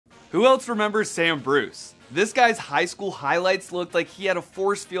Who else remembers Sam Bruce? This guy's high school highlights looked like he had a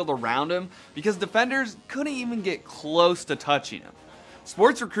force field around him because defenders couldn't even get close to touching him.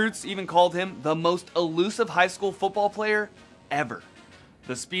 Sports recruits even called him the most elusive high school football player ever.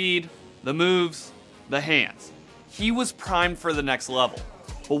 The speed, the moves, the hands. He was primed for the next level.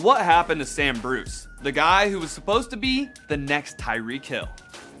 But what happened to Sam Bruce, the guy who was supposed to be the next Tyreek Hill?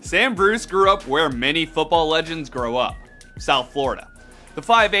 Sam Bruce grew up where many football legends grow up, South Florida. The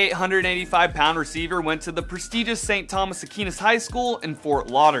 5'8", 185-pound receiver went to the prestigious St. Thomas Aquinas High School in Fort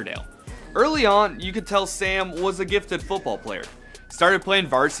Lauderdale. Early on, you could tell Sam was a gifted football player. Started playing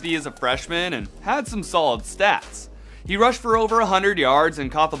varsity as a freshman and had some solid stats. He rushed for over 100 yards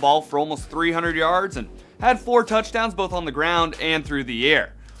and caught the ball for almost 300 yards and had 4 touchdowns both on the ground and through the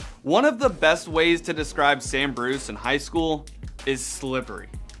air. One of the best ways to describe Sam Bruce in high school is slippery.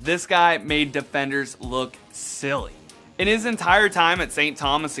 This guy made defenders look silly. In his entire time at St.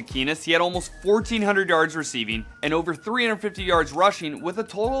 Thomas Aquinas, he had almost 1,400 yards receiving and over 350 yards rushing with a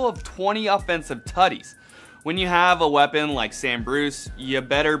total of 20 offensive tutties. When you have a weapon like Sam Bruce, you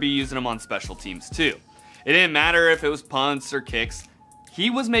better be using him on special teams too. It didn't matter if it was punts or kicks, he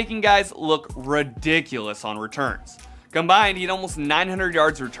was making guys look ridiculous on returns. Combined, he had almost 900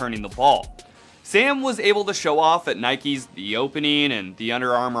 yards returning the ball. Sam was able to show off at Nike's The Opening and the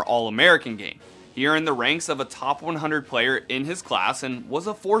Under Armour All-American game. He earned the ranks of a top 100 player in his class and was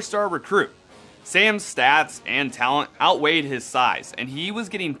a 4-star recruit. Sam's stats and talent outweighed his size, and he was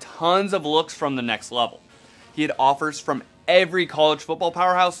getting tons of looks from the next level. He had offers from every college football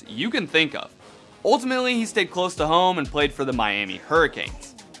powerhouse you can think of. Ultimately, he stayed close to home and played for the Miami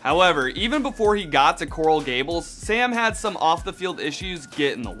Hurricanes. However, even before he got to Coral Gables, Sam had some off-the-field issues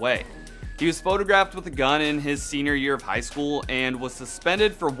get in the way. He was photographed with a gun in his senior year of high school and was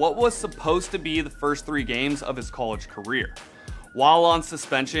suspended for what was supposed to be the first 3 games of his college career. While on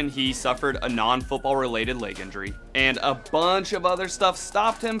suspension, he suffered a non-football related leg injury, and a bunch of other stuff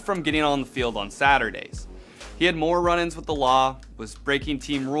stopped him from getting on the field on Saturdays. He had more run-ins with the law, was breaking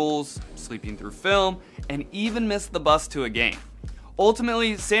team rules, sleeping through film, and even missed the bus to a game.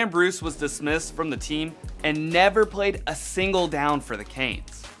 Ultimately, Sam Bruce was dismissed from the team and never played a single down for the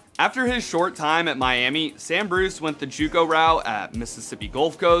Canes. After his short time at Miami, Sam Bruce went the JUCO route at Mississippi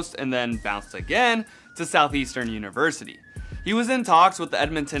Gulf Coast and then bounced again to Southeastern University. He was in talks with the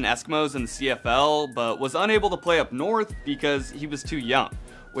Edmonton Eskimos in the CFL, but was unable to play up north because he was too young,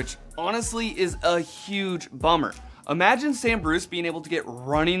 which honestly is a huge bummer. Imagine Sam Bruce being able to get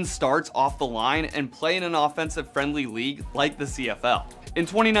running starts off the line and play in an offensive-friendly league like the CFL. In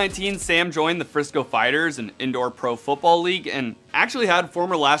 2019, Sam joined the Frisco Fighters, an indoor pro football league, and actually had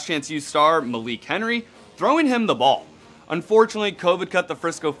former Last Chance U star Malik Henry throwing him the ball. Unfortunately, COVID cut the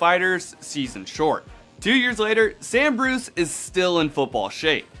Frisco Fighters' season short. 2 years later, Sam Bruce is still in football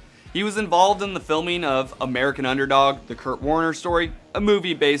shape. He was involved in the filming of American Underdog, the Kurt Warner story, a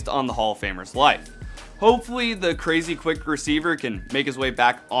movie based on the Hall of Famer's life. Hopefully, the crazy quick receiver can make his way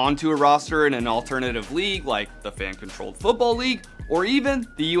back onto a roster in an alternative league like the fan-controlled football league or even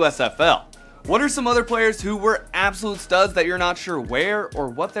the USFL. What are some other players who were absolute studs that you're not sure where or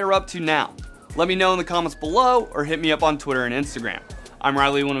what they're up to now? Let me know in the comments below or hit me up on Twitter and Instagram. I'm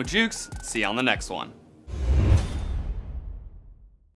Riley Winn with Jukes. See you on the next one.